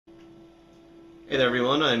Hey there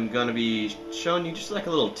everyone, I'm going to be showing you just like a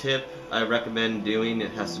little tip I recommend doing.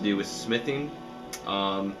 It has to do with smithing.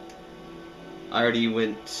 I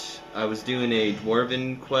was doing a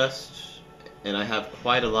dwarven quest and I have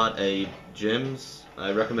quite a lot of gems.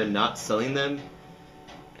 I recommend not selling them,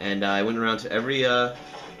 and I went around to every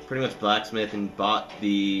pretty much blacksmith and bought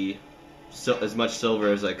as much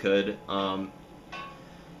silver as I could.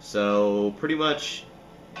 So pretty much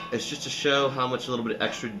it's just to show how much a little bit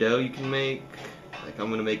extra dough you can make. Like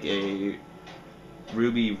I'm gonna make a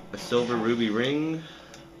silver ruby ring.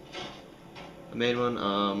 I made one.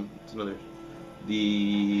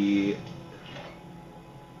 The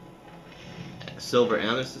silver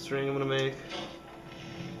amethyst ring I'm gonna make.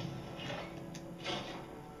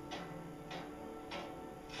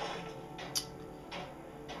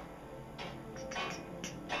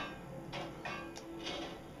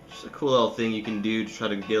 Just a cool little thing you can do to try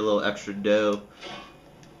to get a little extra dough.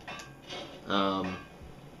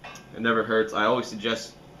 It never hurts. I always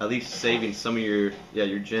suggest at least saving some of your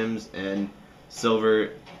gems and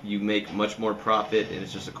silver. You make much more profit, and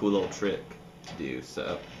it's just a cool little trick to do.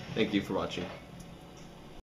 So, thank you for watching.